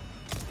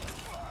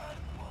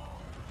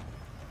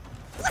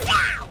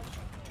 Wow!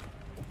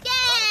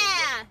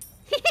 Yeah!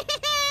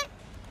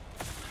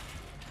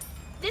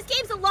 This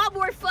game's a lot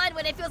more fun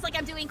when it feels like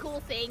I'm doing cool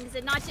things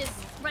and not just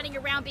running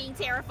around being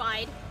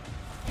terrified.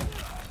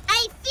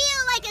 I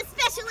feel like a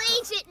special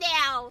agent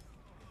now!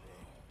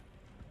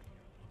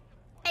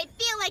 I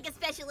feel like a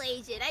special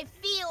agent. I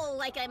feel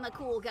like I'm a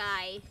cool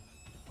guy.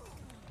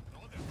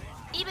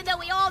 Even though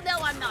we all know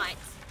I'm not.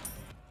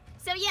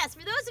 So yes,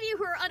 for those of you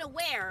who are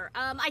unaware,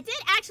 I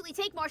did actually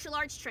take martial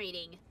arts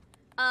training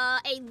a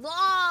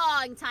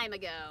long time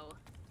ago.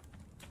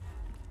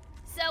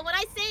 So when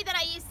I say that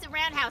I used to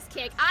roundhouse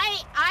kick,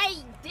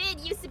 I did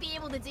used to be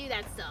able to do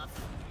that stuff.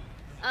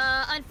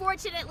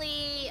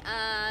 Unfortunately,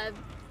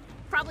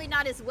 probably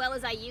not as well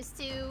as I used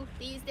to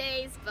these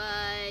days,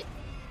 but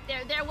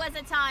there was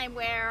a time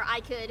where I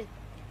could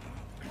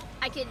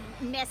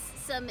mess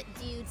some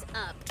dudes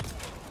up.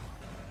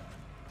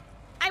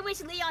 I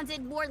wish Leon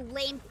did more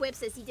lame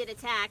quips as he did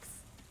attacks.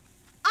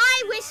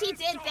 I wish he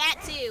did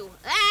that too.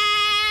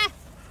 Ah!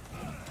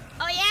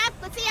 Oh yeah?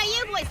 Let's see how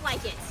you boys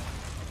like it.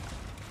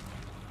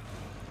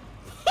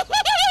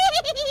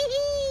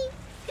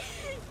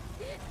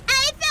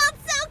 I felt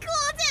so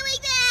cool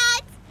doing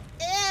that!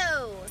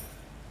 Ew.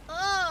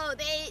 Oh,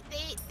 they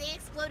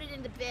exploded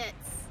into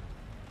bits.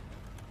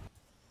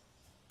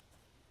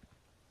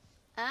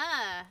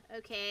 Ah,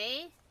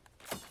 okay.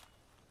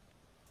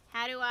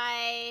 How do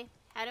I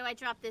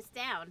drop this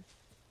down?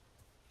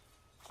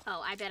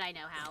 Oh, I bet I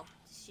know how.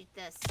 Just shoot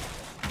this.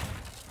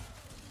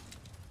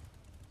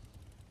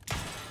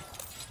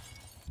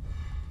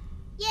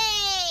 Yay!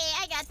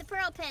 I got the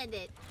pearl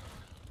pendant.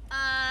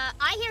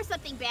 I hear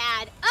something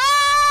bad.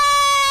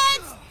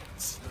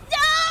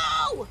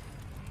 No!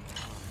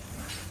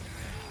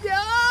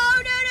 No!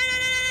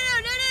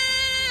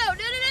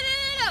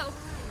 No!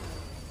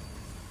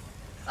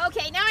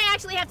 Okay, now I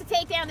actually have to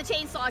take down the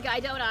chainsaw guy,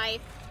 don't I?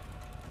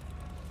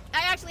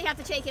 I actually have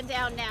to take him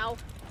down now.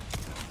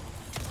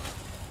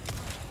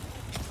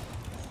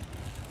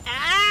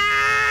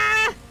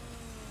 Ah!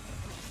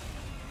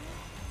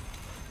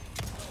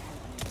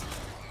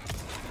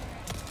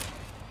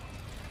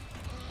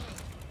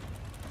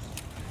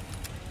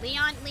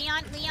 Leon.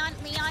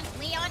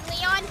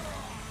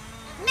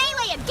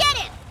 Melee him! Get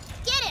it!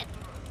 Get it!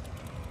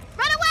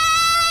 Run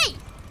away!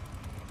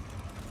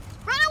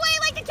 Run away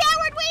like the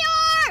coward we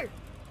are!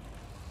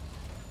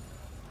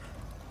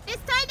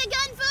 It's time to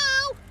gun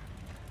fu!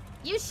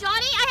 Use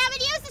shoddy? I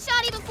haven't used the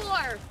shoddy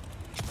before!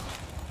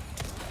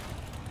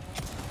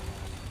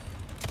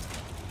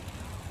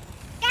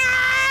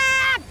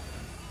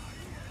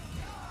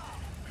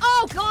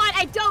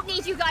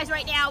 need you guys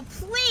right now.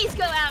 Please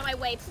go out of my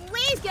way.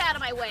 Please get out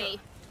of my way.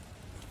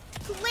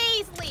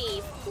 Please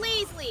leave.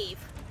 Please leave.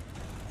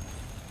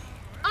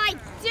 I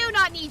do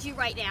not need you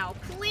right now.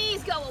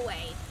 Please go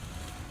away.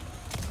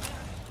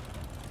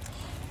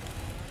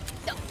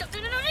 No, no,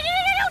 no, no, no, no, no, no.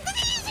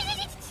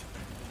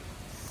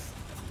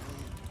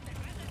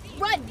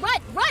 Run,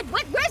 run, run.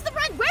 What? Where's the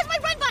run? Where's my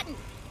run button?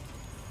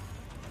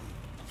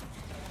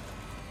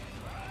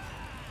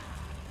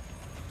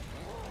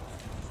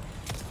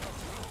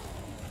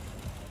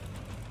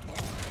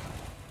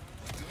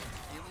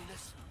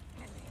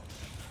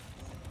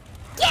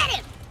 Get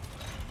him!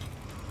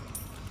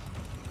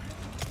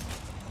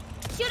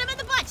 Shoot him in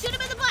the butt! Shoot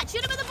him in the butt!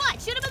 Shoot him in the butt!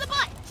 Shoot him in the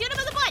butt! Shoot him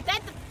in the butt!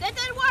 That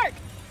didn't work!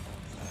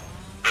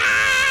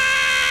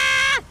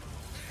 Ah!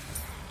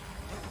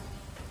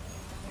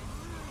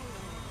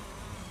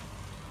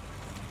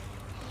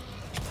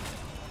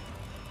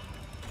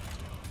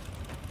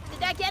 Did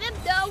that get him?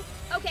 No?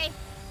 Okay.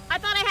 I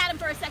thought I had him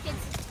for a second.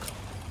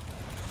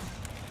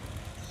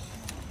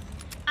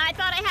 I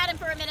thought I had him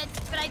for a minute,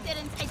 but I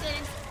didn't. I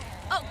didn't.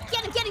 Oh,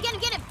 get him, get him, get him,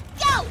 get him!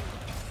 Go!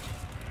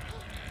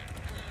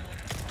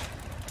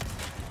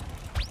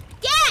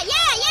 Yeah,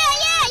 yeah, yeah,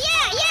 yeah,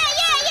 yeah, yeah,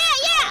 yeah, yeah,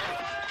 yeah!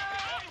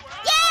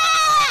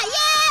 Yeah,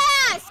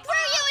 yeah!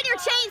 Screw you and your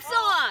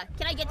chainsaw!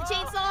 Can I get the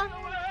chainsaw?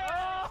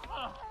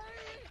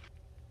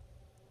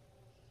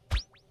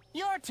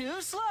 You're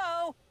too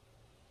slow.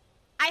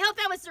 I hope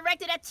that was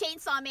directed at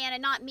Chainsaw Man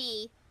and not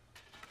me.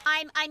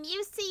 I'm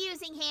used to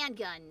using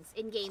handguns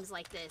in games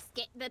like this.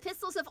 The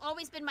pistols have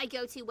always been my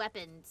go-to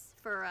weapons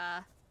for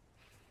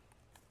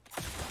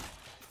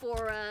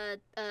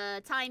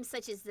times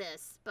such as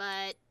this,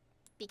 but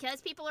because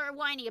people are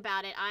whining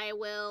about it, I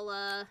will,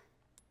 I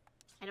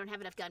don't have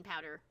enough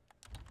gunpowder.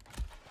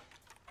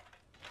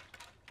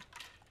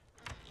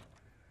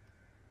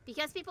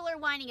 Because people are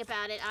whining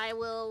about it, I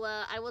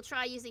will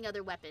try using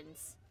other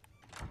weapons.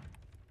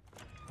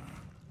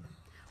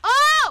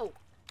 Oh!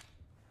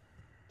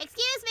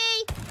 Excuse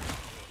me!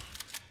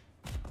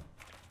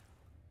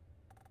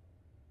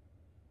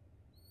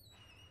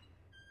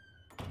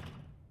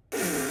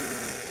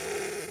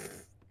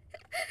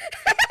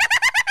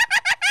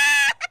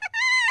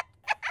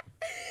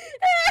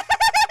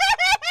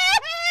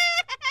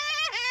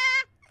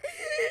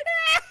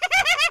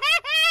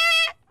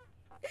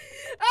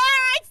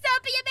 Alright,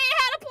 Stumpy, you may have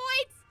had a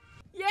point!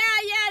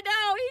 Yeah,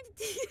 no.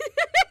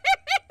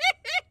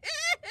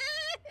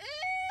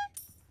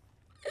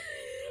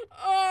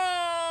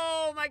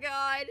 Oh my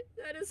god,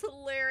 that is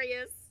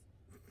hilarious.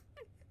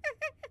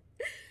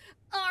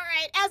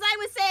 Alright, as I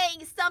was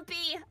saying,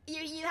 Stumpy,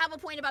 you have a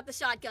point about the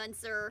shotgun,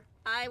 sir.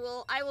 I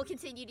will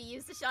continue to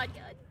use the shotgun.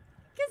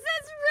 Because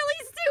that's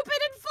really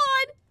stupid and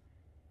fun!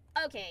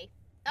 Okay.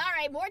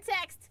 Alright, more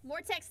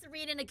text to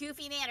read in a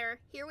goofy manner.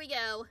 Here we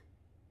go.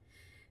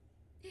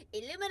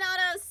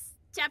 Illuminados,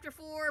 chapter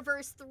 4,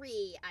 verse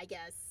 3, I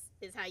guess,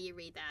 is how you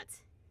read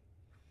that.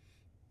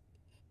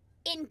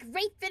 In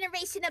great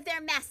veneration of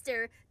their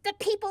master, the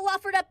people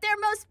offered up their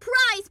most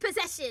prized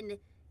possession,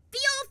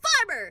 the old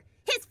farmer,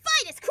 his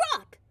finest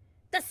crop,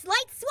 the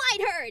slight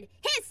swineherd,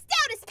 his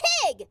stoutest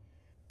pig,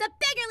 the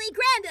beggarly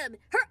grandam,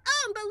 her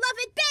own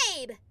beloved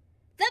babe.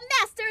 The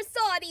master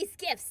saw these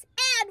gifts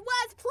and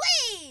was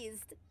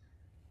pleased.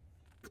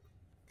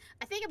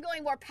 I think I'm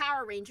going more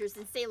Power Rangers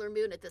than Sailor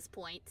Moon at this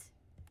point.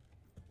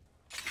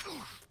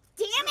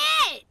 Damn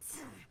it!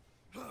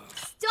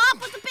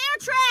 Stop with the bear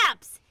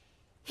traps!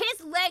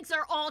 His legs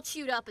are all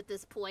chewed up at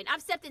this point.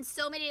 I've stepped in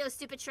so many of those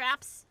stupid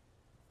traps.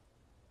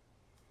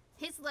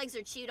 His legs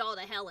are chewed all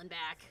to hell and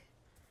back.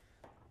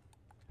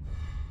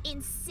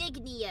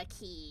 Insignia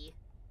key.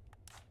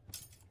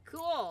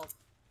 Cool.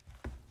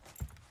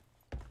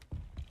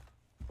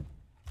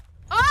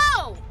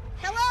 Oh!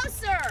 Hello,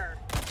 sir!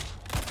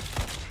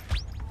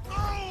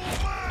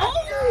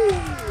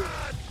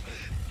 Oh!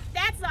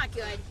 That's not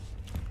good.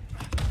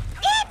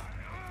 Eep!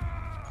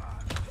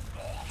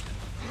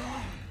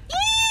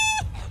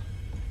 Eep!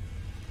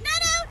 No,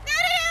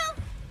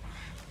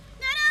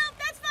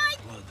 that's fine.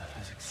 Blood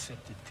has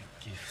accepted the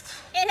gift.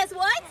 It has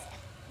what?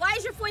 Why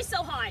is your voice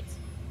so hot?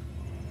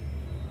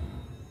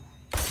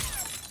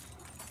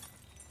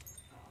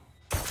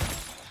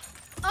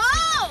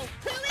 Oh!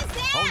 Who is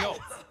that? Oh no!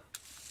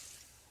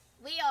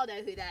 We all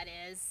know who that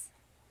is.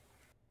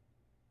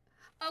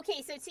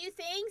 Okay, so 2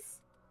 things.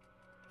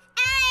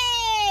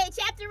 Hey!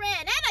 Chapter in!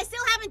 And I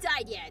still haven't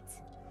died yet.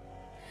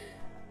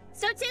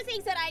 So 2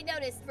 things that I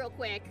noticed real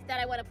quick that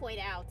I want to point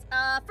out.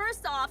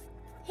 First off,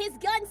 his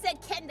gun said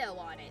Kendo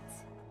on it.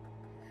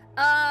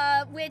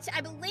 Which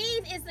I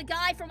believe is the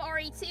guy from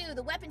RE2,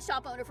 the weapon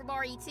shop owner from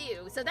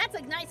RE2. So that's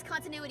a nice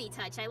continuity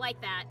touch. I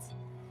like that.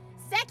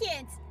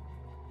 Second,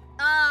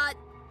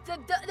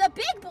 the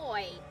big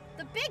boy.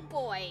 The big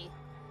boy.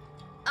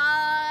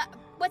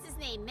 What's his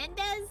name?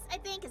 Mendez, I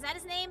think? Is that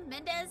his name?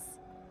 Mendez?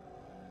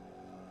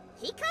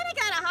 He kind of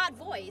got a hot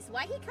voice.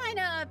 Why he kind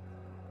of...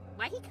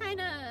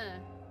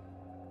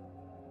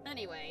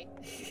 Anyway.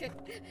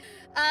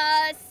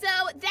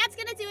 So that's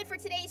gonna do it for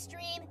today's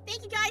stream.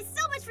 Thank you guys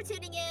so much for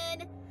tuning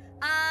in.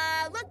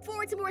 Look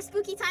forward to more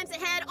spooky times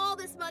ahead. All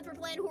this month we're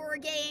playing horror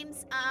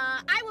games.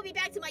 I will be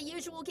back to my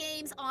usual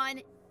games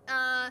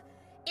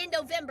in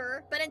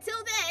November. But until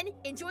then,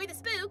 enjoy the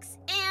spooks.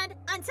 And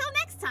until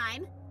next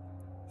time,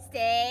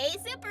 stay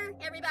super,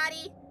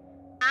 everybody.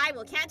 I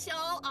will catch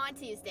y'all on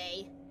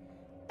Tuesday.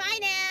 Bye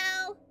now.